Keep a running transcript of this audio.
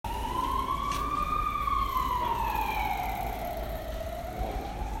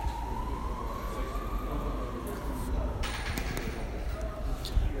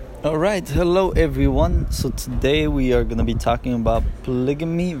Alright, hello everyone. So today we are going to be talking about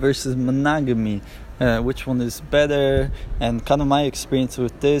polygamy versus monogamy. Which one is better, and kind of my experience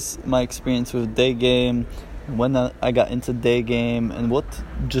with this, my experience with day game, when I got into day game, and what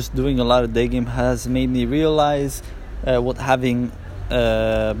just doing a lot of day game has made me realize, what having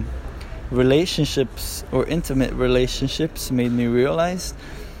relationships or intimate relationships made me realize.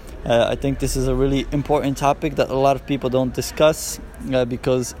 I think this is a really important topic that a lot of people don't discuss,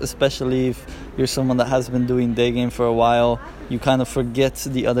 because especially if you're someone that has been doing day game for a while, you kind of forget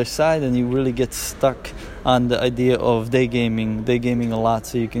the other side and you really get stuck on the idea of day gaming a lot,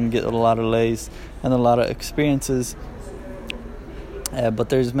 so you can get a lot of lays and a lot of experiences. But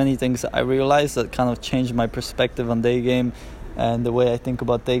there's many things that I realized that kind of changed my perspective on day game and the way I think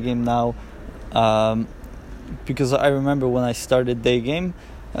about day game now. Because I remember when I started day game,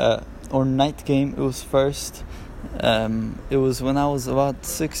 or night game, it was first. It was when I was about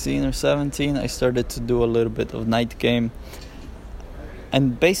 16 or 17. I started to do a little bit of night game,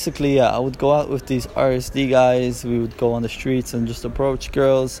 and basically, I would go out with these RSD guys. We would go on the streets and just approach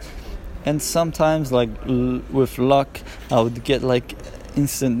girls, and sometimes, like with luck, I would get like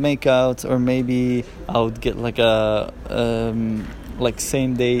instant makeout, or maybe I would get like a like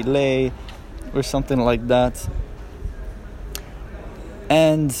same day lay or something like that.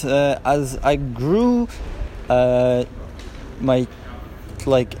 And as I grew, I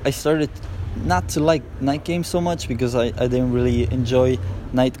started not to like night games so much, because I didn't really enjoy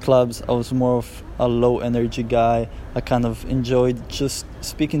nightclubs. I was more of a low energy guy. I kind of enjoyed just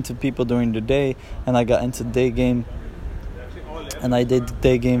speaking to people during the day, and I got into day game. And I did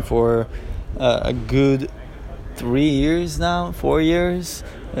day game for a good 4 years.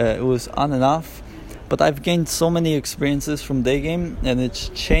 It was on and off. But I've gained so many experiences from day game, and it's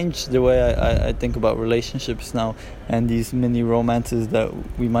changed the way I think about relationships now, and these mini romances that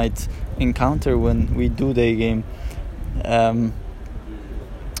we might encounter when we do day game. So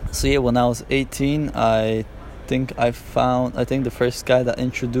yeah, when I was 18, I think the first guy that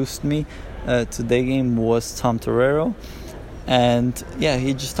introduced me to day game was Tom Torero. And yeah,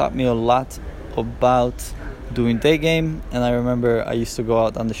 he just taught me a lot about doing day game. And I remember I used to go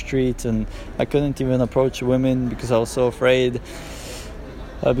out on the street, and I couldn't even approach women because I was so afraid,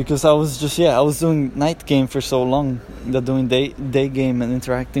 because I was doing night game for so long that doing day game and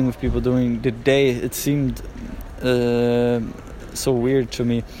interacting with people during the day, it seemed so weird to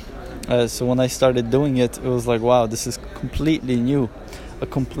me. So when I started doing it, it was like, wow, this is completely new, a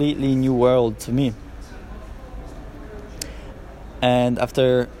completely new world to me. And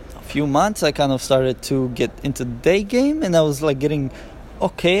after few months, I kind of started to get into day game, and I was like getting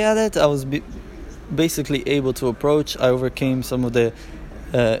okay at it. I was basically able to approach. I overcame some of the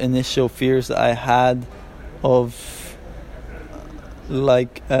initial fears that I had of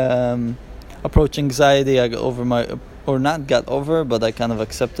approach anxiety. I got over but I kind of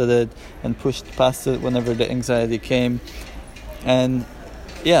accepted it and pushed past it whenever the anxiety came. And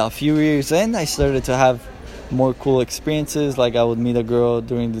yeah, a few years in, I started to have more cool experiences. Like I would meet a girl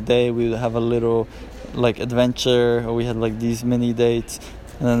during the day, we would have a little like adventure, or we had like these mini dates,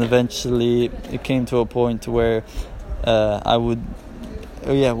 and then eventually it came to a point where when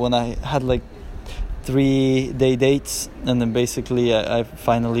I had like 3-day dates, and then basically I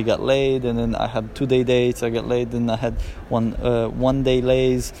finally got laid, and then I had 2-day dates, I got laid, and I had one day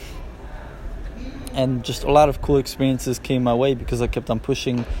lays, and just a lot of cool experiences came my way because I kept on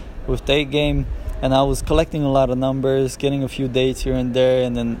pushing with day game. And I was collecting a lot of numbers, getting a few dates here and there,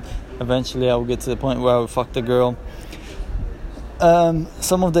 and then eventually I would get to the point where I would fuck the girl.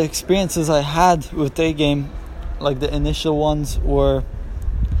 Some of the experiences I had with day game, like the initial ones, were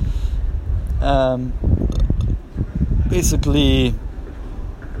basically,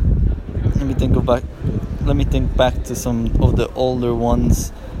 let me think back to some of the older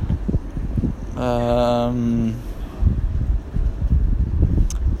ones.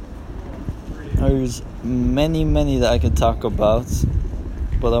 There's many that I could talk about,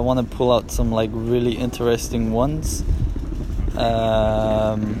 but I want to pull out some like really interesting ones.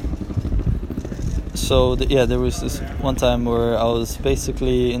 There was this one time where I was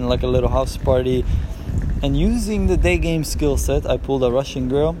basically in like a little house party, and using the day game skill set, I pulled a Russian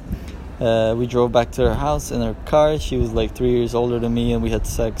girl. We drove back to her house in her car. She was like 3 years older than me, and we had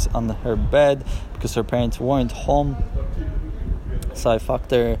sex on her bed because her parents weren't home. So I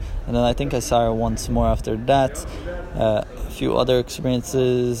fucked her, and then I think I saw her once more after that. A few other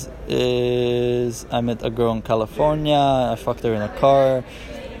experiences is I met a girl in California. I fucked her in a car.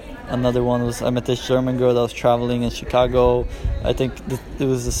 Another one was I met this German girl that was traveling in Chicago. I think it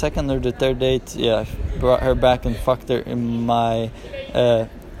was the second or the third date. Yeah, I brought her back and fucked her in my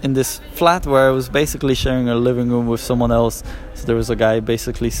in this flat where I was basically sharing a living room with someone else. So there was a guy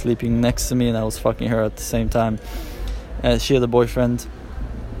basically sleeping next to me, and I was fucking her at the same time. She had a boyfriend.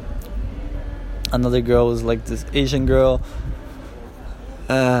 Another girl was like this Asian girl.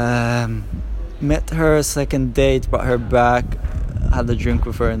 Met her, second date, brought her back, had a drink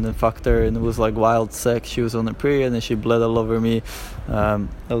with her, and then fucked her, and it was like wild sex. She was on her period and she bled all over me. That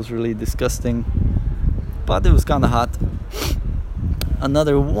was really disgusting, but it was kind of hot.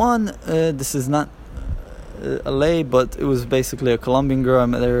 Another one, this is not LA, but it was basically a Colombian girl. I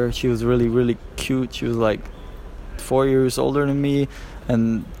met her. She was really, really cute. She was like 4 years older than me,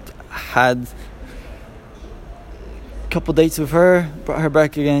 and had a couple dates with her, brought her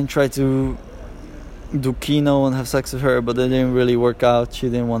back again, tried to do kino and have sex with her, but it didn't really work out. She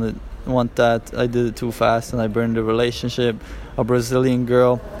didn't want that. I did it too fast and I burned the relationship. A Brazilian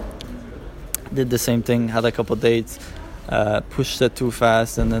girl did the same thing, had a couple dates, pushed it too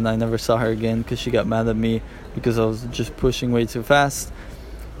fast, and then I never saw her again because she got mad at me because I was just pushing way too fast.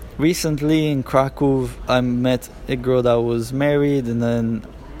 Recently in Krakow, I met a girl that was married, and then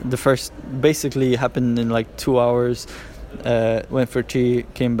the first basically happened in like 2 hours. Went for tea,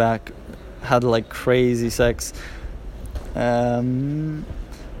 came back, had like crazy sex.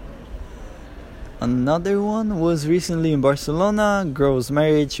 Another one was recently in Barcelona. Girl was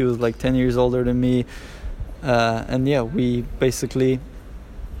married. She was like 10 years older than me. And yeah, we basically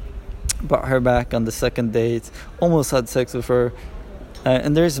brought her back on the second date. Almost had sex with her.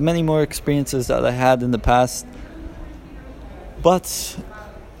 And there's many more experiences that I had in the past. But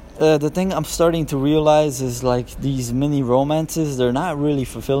the thing I'm starting to realize is like these mini romances, they're not really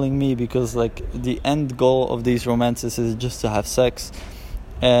fulfilling me, because like the end goal of these romances is just to have sex.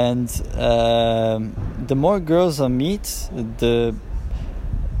 And the more girls I meet, the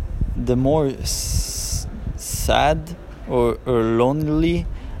more sad or lonely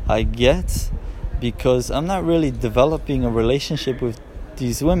I get, because I'm not really developing a relationship with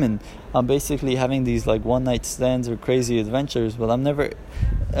these women. I'm basically having these like one night stands or crazy adventures, but I'm never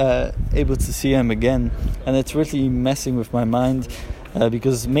able to see them again, and it's really messing with my mind,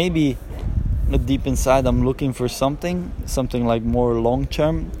 because maybe deep inside I'm looking for something like more long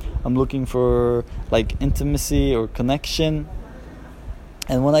term. I'm looking for like intimacy or connection,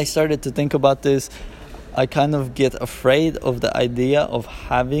 and when I started to think about this, I kind of get afraid of the idea of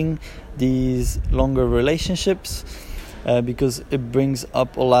having these longer relationships, because it brings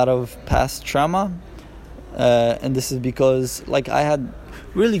up a lot of past trauma, and this is because like I had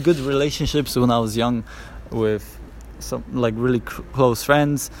really good relationships when I was young with some like really close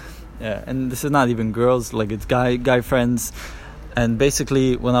friends, and this is not even girls, like it's guy friends. And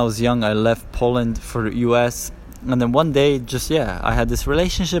basically when I was young, I left Poland for the US, and then one day I had this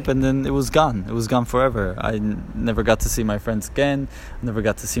relationship, and then it was gone forever. I never got to see my friends again, never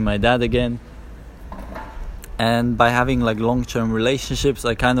got to see my dad again. And by having like long-term relationships,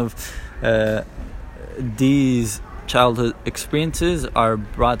 I kind of these childhood experiences are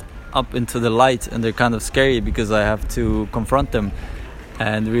brought up into the light, and they're kind of scary because I have to confront them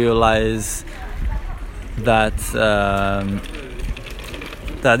and realize that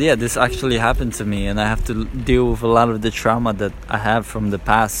this actually happened to me, and I have to deal with a lot of the trauma that I have from the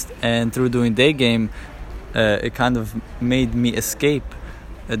past. And through doing Daygame, it kind of made me escape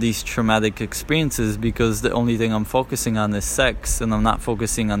these traumatic experiences, because the only thing I'm focusing on is sex, and I'm not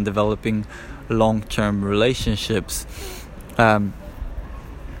focusing on developing long-term relationships. Now,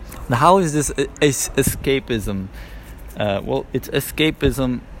 how is this escapism? Well, it's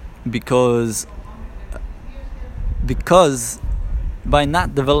escapism because by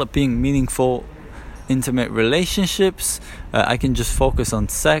not developing meaningful, intimate relationships, I can just focus on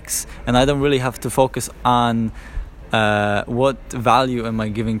sex, and I don't really have to focus on what value am I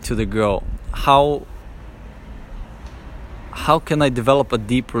giving to the girl. How can I develop a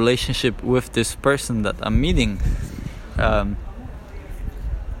deep relationship with this person that I'm meeting? I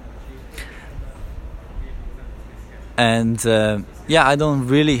don't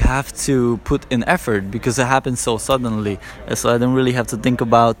really have to put in effort, because it happens so suddenly. So I don't really have to think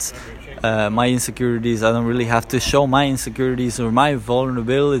about my insecurities. I don't really have to show my insecurities or my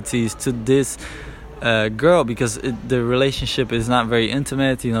vulnerabilities to this girl, because the relationship is not very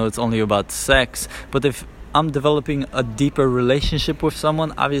intimate. It's only about sex. But if I'm developing a deeper relationship with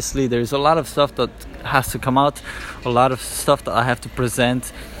someone, obviously there's a lot of stuff that has to come out, a lot of stuff that I have to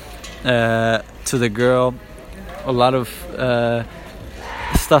present to the girl, a lot of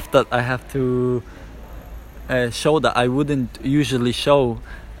stuff that I have to show that I wouldn't usually show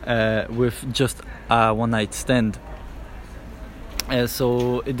with just a one night stand.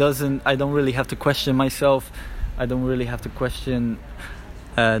 So I don't really have to question myself. I don't really have to question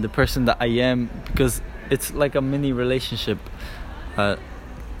the person that I am, because it's like a mini relationship.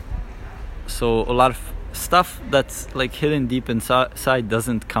 So a lot of stuff that's like hidden deep inside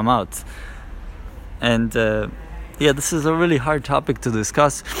doesn't come out. And this is a really hard topic to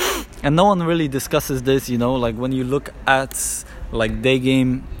discuss, and no one really discusses this, like when you look at like day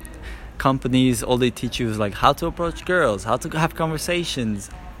game companies, all they teach you is like how to approach girls, how to have conversations,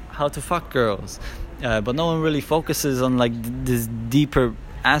 how to fuck girls, but no one really focuses on like this deeper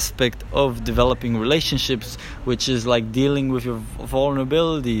aspect of developing relationships, which is like dealing with your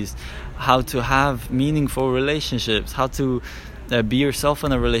vulnerabilities, how to have meaningful relationships, how to be yourself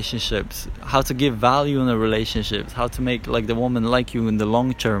in a relationships, how to give value in a relationships, how to make like the woman like you in the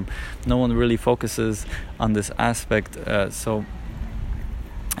long term. No one really focuses on this aspect.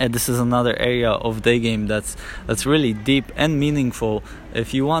 This is another area of day game that's really deep and meaningful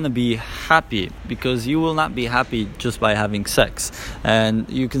if you want to be happy, because you will not be happy just by having sex. And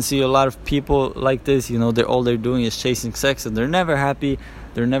you can see a lot of people like this, all they're doing is chasing sex, and they're never happy,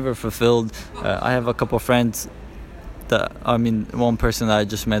 they're never fulfilled. I have a couple of friends one person that I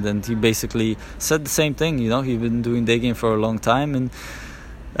just met, and he basically said the same thing. He's been doing day game for a long time, and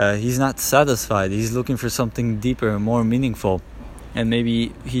he's not satisfied. He's looking for something deeper and more meaningful. And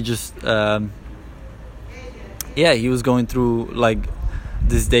maybe he just he was going through like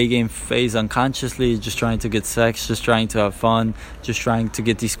this day game phase unconsciously, just trying to get sex, just trying to have fun, just trying to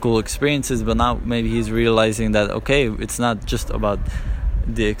get these cool experiences. But now maybe he's realizing that it's not just about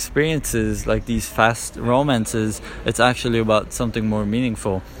the experiences, like these fast romances. It's actually about something more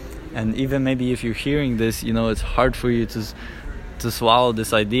meaningful. And even maybe if you're hearing this, it's hard for you to swallow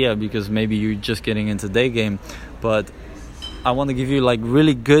this idea, because maybe you're just getting into day game. But I want to give you like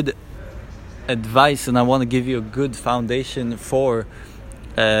really good advice, and I want to give you a good foundation for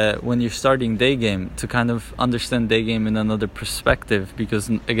when you're starting day game, to kind of understand day game in another perspective, because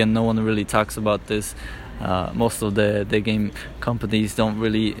again, no one really talks about this. Most of the day game companies don't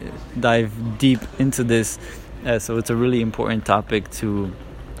really dive deep into this, so it's a really important topic to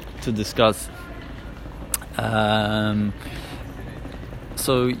discuss.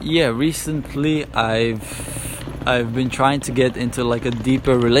 Recently I've been trying to get into like a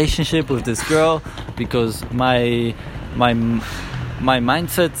deeper relationship with this girl, because my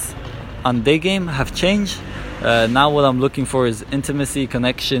mindsets on day game have changed. Now what I'm looking for is intimacy,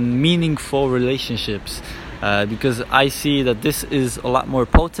 connection, meaningful relationships, because I see that this is a lot more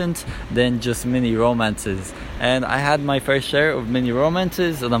potent than just mini romances. And I had my fair share of mini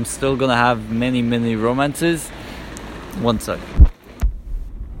romances, and I'm still gonna have many mini romances. One sec.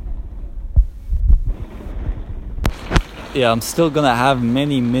 I'm still gonna have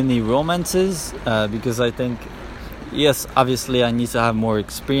many mini romances, because I think, yes, obviously I need to have more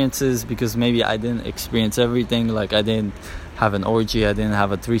experiences, because maybe I didn't experience everything. Like I didn't have an orgy, I didn't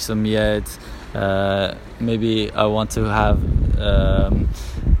have a threesome yet. Maybe I want to have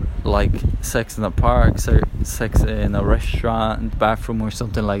like sex in a park, sex in a restaurant, bathroom or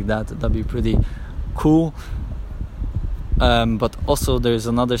something like that. That'd be pretty cool. But also there's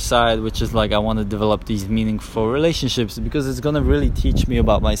another side, which is like I want to develop these meaningful relationships, because it's going to really teach me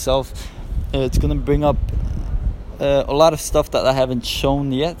about myself. It's going to bring up a lot of stuff that I haven't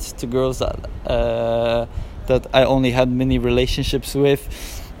shown yet to girls that I only had mini relationships with.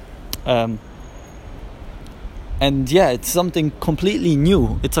 It's something completely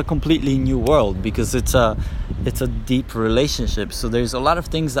new. It's a completely new world, because it's a deep relationship. So there's a lot of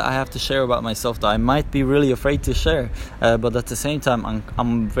things that I have to share about myself that I might be really afraid to share. But at the same time,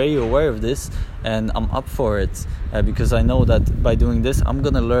 I'm very aware of this, and I'm up for it, because I know that by doing this, I'm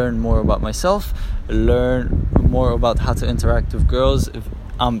gonna learn more about myself, learn more about how to interact with girls if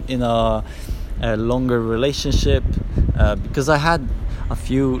I'm in a longer relationship, because I had a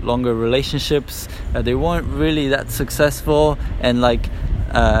few longer relationships. They weren't really that successful, and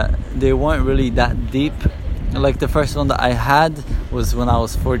they weren't really that deep. Like the first one that I had was when I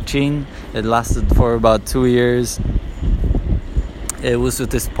was 14. It lasted for about 2 years. It was with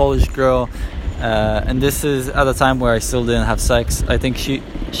this Polish girl, and this is at a time where I still didn't have sex. I think she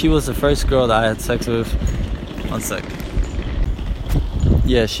was the first girl that I had sex with. One sec.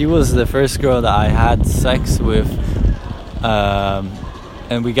 Yeah, she was the first girl that I had sex with,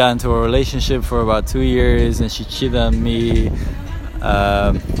 and we got into a relationship for about 2 years, and she cheated on me,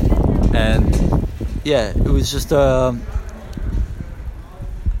 it was just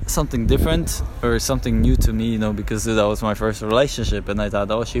something different, or something new to me, because that was my first relationship, and I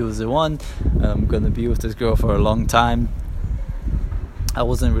thought, she was the one, and I'm gonna be with this girl for a long time. I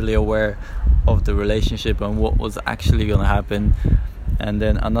wasn't really aware of the relationship and what was actually gonna happen. And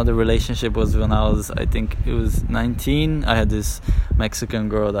then another relationship was when I think it was 19. I had this Mexican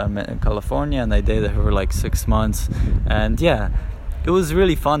girl that I met in California, and I dated her for like 6 months. And yeah, it was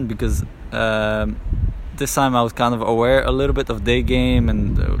really fun because this time I was kind of aware a little bit of day game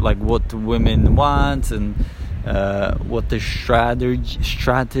and like what women want and what the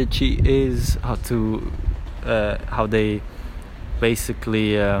strategy is, how they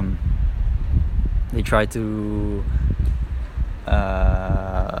basically they try to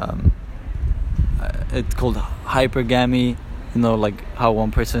it's called hypergamy, like how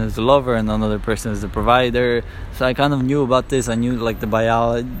one person is the lover and another person is the provider. So I kind of knew about this. I knew like the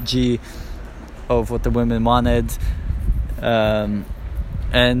biology of what the women wanted, and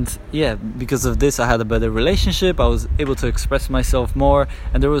yeah, because of this I had a better relationship. I was able to express myself more,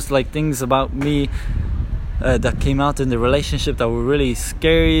 and there was like things about me that came out in the relationship that were really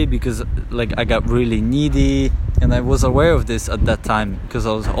scary, because like I got really needy, and I was aware of this at that time because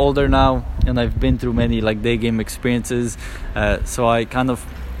I was older now and I've been through many like day game experiences, so I kind of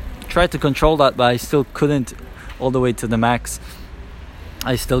tried to control that, but I still couldn't all the way to the max.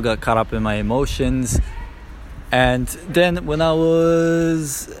 I still got caught up in my emotions. And then when I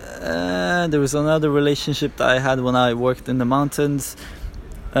was there was another relationship that I had when I worked in the mountains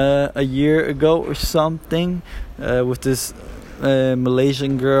a year ago or something, with this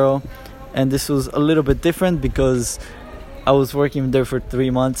Malaysian girl. And this was a little bit different because I was working there for 3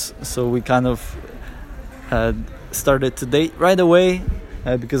 months, so we kind of started to date right away,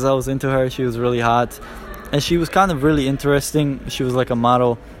 because I was into her. She was really hot, and she was kind of really interesting. She was like a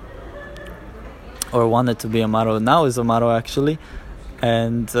model, or wanted to be a model, now is a model actually,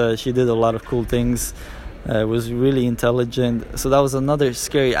 and she did a lot of cool things, was really intelligent. So that was another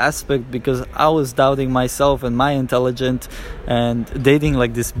scary aspect, because I was doubting myself and my intelligence, and dating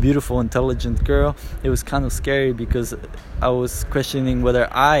like this beautiful intelligent girl, it was kind of scary because I was questioning whether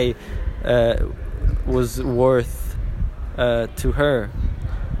I was worth to her,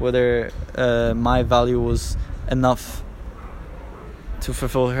 whether my value was enough to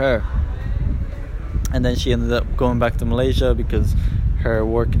fulfill her. And then she ended up going back to Malaysia because her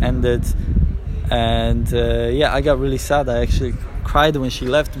work ended. And yeah, I got really sad. I actually cried when she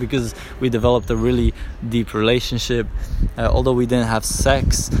left because we developed a really deep relationship, although we didn't have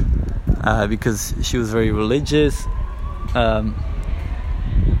sex, because she was very religious,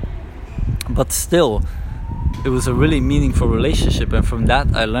 but still it was a really meaningful relationship. And from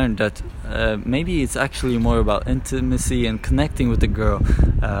that I learned that maybe it's actually more about intimacy and connecting with the girl,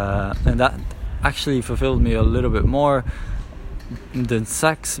 and that actually fulfilled me a little bit more than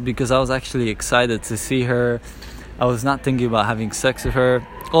sex, because I was actually excited to see her. I was not thinking about having sex with her,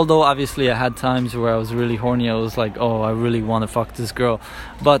 although obviously I had times where I was really horny. I was like, oh, I really want to fuck this girl.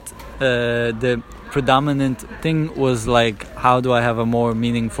 But the predominant thing was like, how do I have a more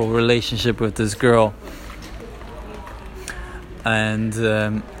meaningful relationship with this girl? And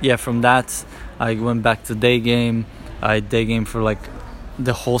yeah, from that I went back to day game. I day game for like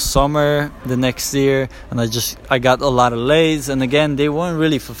the whole summer the next year, and I got a lot of lays, and again they weren't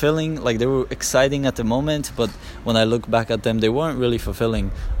really fulfilling. Like, they were exciting at the moment, but when I look back at them, they weren't really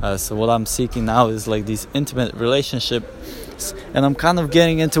fulfilling. So what I'm seeking now is like these intimate relationships, and I'm kind of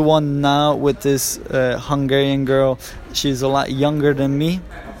getting into one now with this Hungarian girl. She's a lot younger than me,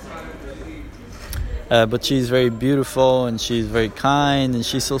 but she's very beautiful, and she's very kind, and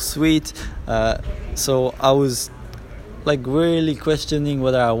she's so sweet. So I was like really questioning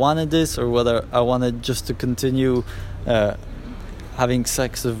whether I wanted this or whether I wanted just to continue having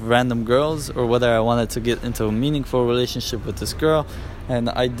sex with random girls, or whether I wanted to get into a meaningful relationship with this girl.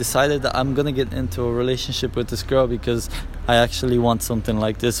 And I decided that I'm gonna get into a relationship with this girl because I actually want something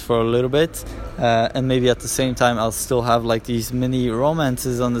like this for a little bit, and maybe at the same time I'll still have like these mini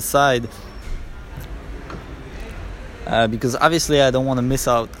romances on the side, because obviously I don't want to miss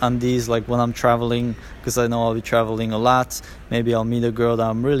out on these, like when I'm traveling, because I know I'll be traveling a lot. Maybe I'll meet a girl that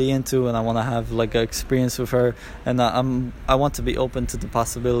I'm really into and I want to have like an experience with her, and I want to be open to the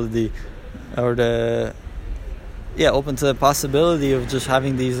possibility, open to the possibility of just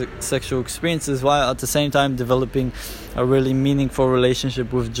having these sexual experiences, while at the same time developing a really meaningful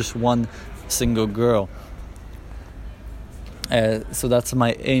relationship with just one single girl. So that's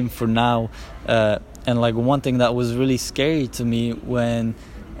my aim for now. And like one thing that was really scary to me when,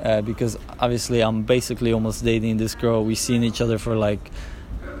 because obviously I'm basically almost dating this girl. We've seen each other for like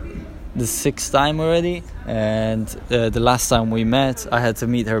the 6th time already, and the last time we met I had to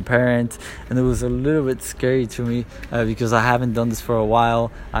meet her parents, and it was a little bit scary to me, because I haven't done this for a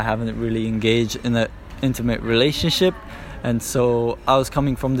while. I haven't really engaged in an intimate relationship, And so I was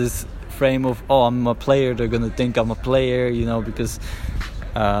coming from this frame of, oh, I'm a player, they're gonna think I'm a player, because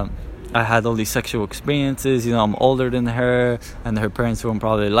I had all these sexual experiences, I'm older than her, and her parents won't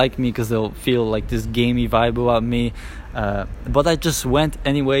probably like me because they'll feel like this gamey vibe about me. But I just went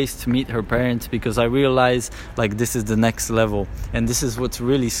anyways to meet her parents because I realized like this is the next level, and this is what's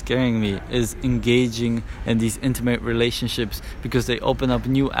really scaring me, is engaging in these intimate relationships, because they open up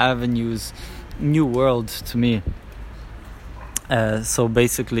new avenues, new worlds to me. So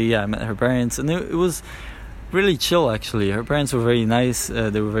basically, I met her parents, and it was really chill actually. Her parents were very nice,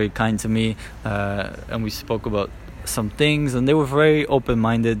 they were very kind to me, and we spoke about some things, and they were very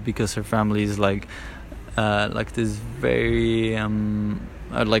open-minded because her family is like this very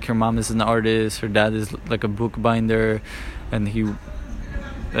like her mom is an artist, her dad is like a bookbinder, and he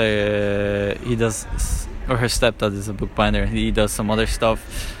does, or her stepdad is a bookbinder, and he does some other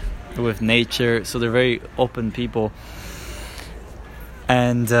stuff with nature, so they're very open people.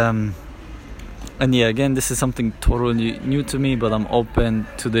 And yeah, again, this is something totally new to me, but I'm open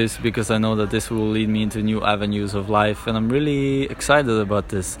to this because I know that this will lead me into new avenues of life, and I'm really excited about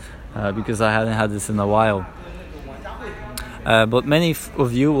this because I hadn't had this in a while. But many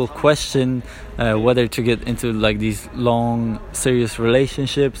of you will question whether to get into like these long, serious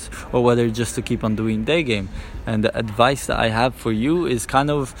relationships or whether just to keep on doing day game. And the advice that I have for you is kind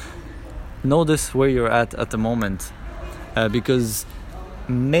of notice where you're at the moment, because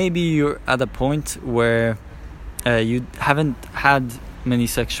maybe you're at a point where you haven't had many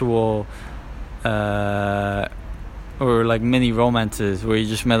sexual or like many romances, where you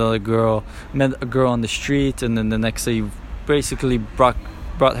just met a girl on the street, and then the next day you basically brought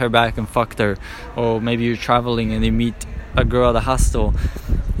her back and fucked her. Or maybe you're traveling and you meet a girl at a hostel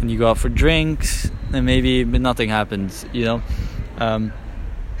and you go out for drinks, and maybe nothing happens,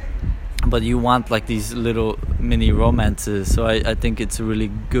 but you want like these little mini romances. So I think it's really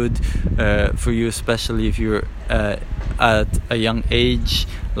good for you, especially if you're at a young age,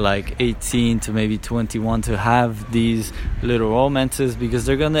 like 18 to maybe 21, to have these little romances, because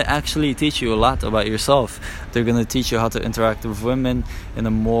they're going to actually teach you a lot about yourself. They're going to teach you how to interact with women in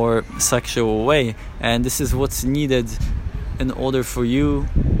a more sexual way, and this is what's needed in order for you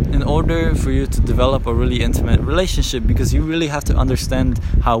to develop a really intimate relationship, because you really have to understand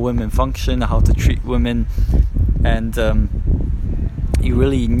how women function, how to treat women, and you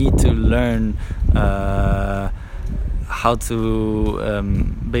really need to learn how to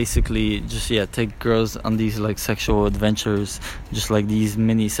basically just take girls on these like sexual adventures, just like these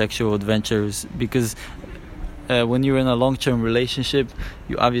mini sexual adventures, because when you're in a long-term relationship,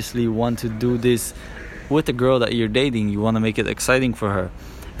 you obviously want to do this with the girl that you're dating. You want to make it exciting for her.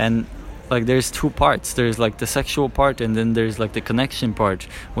 And like there's two parts. There's like the sexual part, and then there's like the connection part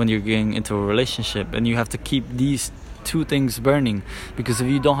when you're getting into a relationship. And you have to keep these two things burning, because if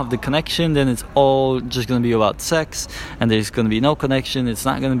you don't have the connection, then it's all just going to be about sex, and there's going to be no connection. It's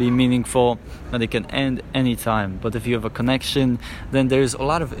not going to be meaningful, and it can end anytime. But if you have a connection, then there's a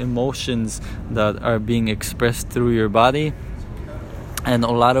lot of emotions that are being expressed through your body, and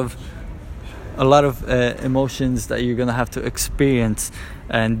a lot of emotions that you're gonna have to experience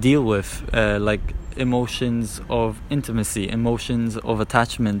and deal with, like emotions of intimacy, emotions of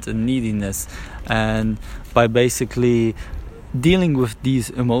attachment and neediness. And by basically dealing with these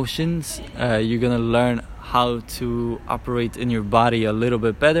emotions, you're gonna learn how to operate in your body a little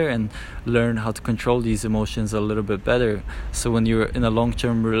bit better, and learn how to control these emotions a little bit better. So when you're in a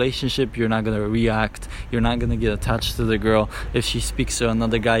long-term relationship, you're not going to react, you're not going to get attached to the girl. If she speaks to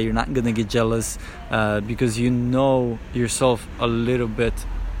another guy, you're not going to get jealous, because you know yourself a little bit.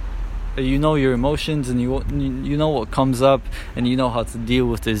 You know your emotions, and you know what comes up, and you know how to deal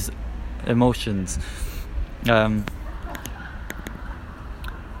with these emotions. One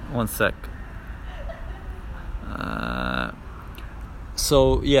sec.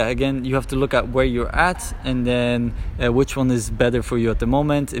 So again, you have to look at where you're at, and then which one is better for you at the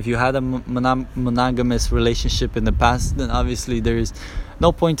moment. If you had a monogamous relationship in the past, then obviously there is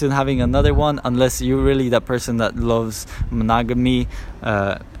no point in having another one, unless you're really that person that loves monogamy.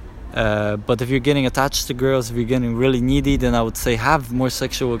 But if you're getting attached to girls, if you're getting really needy, then I would say have more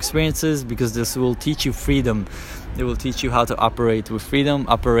sexual experiences, because this will teach you freedom. It will teach you how to operate with freedom,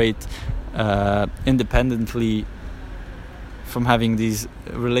 operate independently from having these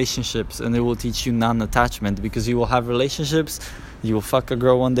relationships, and it will teach you non-attachment, because you will have relationships, you will fuck a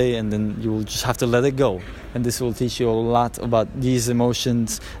girl one day, and then you will just have to let it go. And this will teach you a lot about these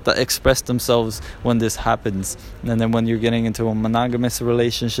emotions that express themselves when this happens. And then when you're getting into a monogamous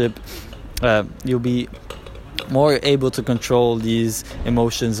relationship, you'll be more able to control these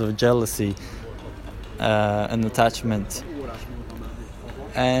emotions of jealousy and attachment.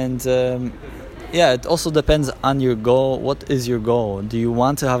 And it also depends on your goal. What is your goal? Do you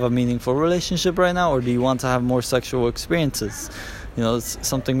want to have a meaningful relationship right now, or do you want to have more sexual experiences? It's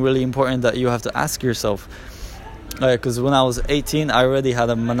something really important that you have to ask yourself. Because when I was 18, I already had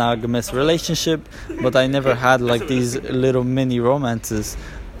a monogamous relationship, but I never had like these little mini romances.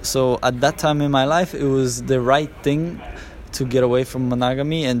 So at that time in my life, it was the right thing to get away from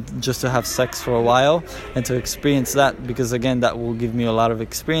monogamy and just to have sex for a while and to experience that, because again, that will give me a lot of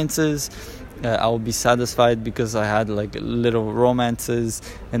experiences. I will be satisfied because I had like little romances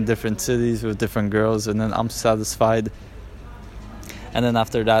in different cities with different girls, and then I'm satisfied. And then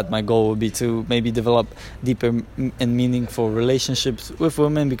after that, my goal would be to maybe develop deeper and meaningful relationships with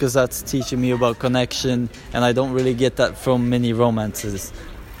women, because that's teaching me about connection, and I don't really get that from many romances.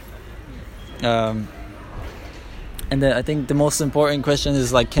 And then I think the most important question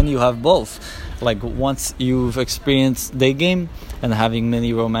is like, can you have both? Like, once you've experienced day game and having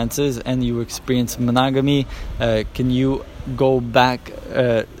many romances, and you experience monogamy, can you go back?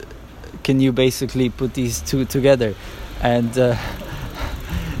 Can you basically put these two together?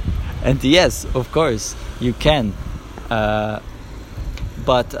 And yes, of course you can. But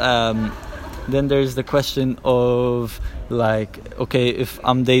then there's the question of like, okay, if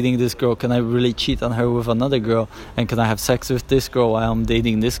I'm dating this girl, can I really cheat on her with another girl? And can I have sex with this girl while I'm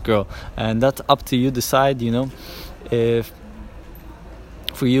dating this girl? And that's up to you decide, if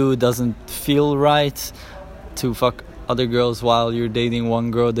for you it doesn't feel right to fuck other girls while you're dating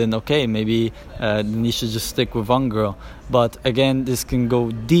one girl, then okay, maybe then you should just stick with one girl. But again, this can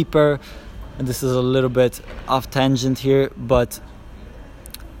go deeper, and this is a little bit off tangent here, but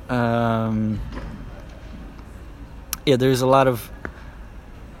there's a lot of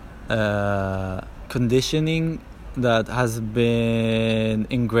conditioning that has been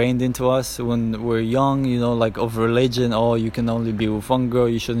ingrained into us when we're young, like of religion. Oh, you can only be with one girl,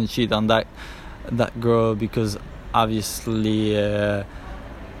 you shouldn't cheat on that girl, because obviously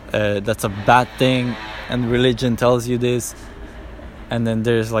that's a bad thing, and religion tells you this. And then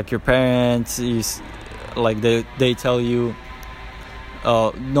there's like your parents, they tell you,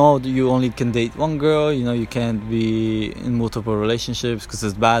 no, you only can date one girl, you can't be in multiple relationships because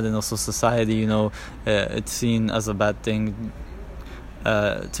it's bad. And also society, it's seen as a bad thing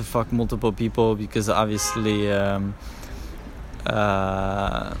to fuck multiple people, because obviously that's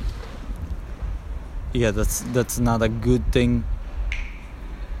not a good thing,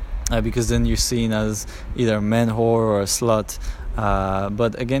 because then you're seen as either a man whore or a slut.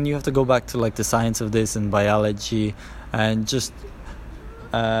 But again, you have to go back to like the science of this and biology, and just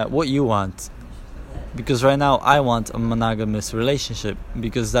what you want. Because right now I want a monogamous relationship,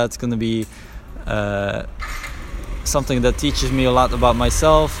 because that's going to be something that teaches me a lot about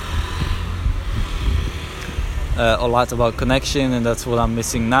myself, a lot about connection, and that's what I'm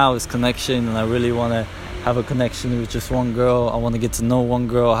missing now, is connection. And I really want to have a connection with just one girl. I want to get to know one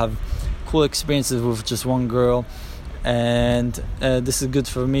girl, have cool experiences with just one girl. And this is good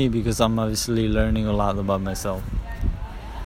for me, because I'm obviously learning a lot about myself.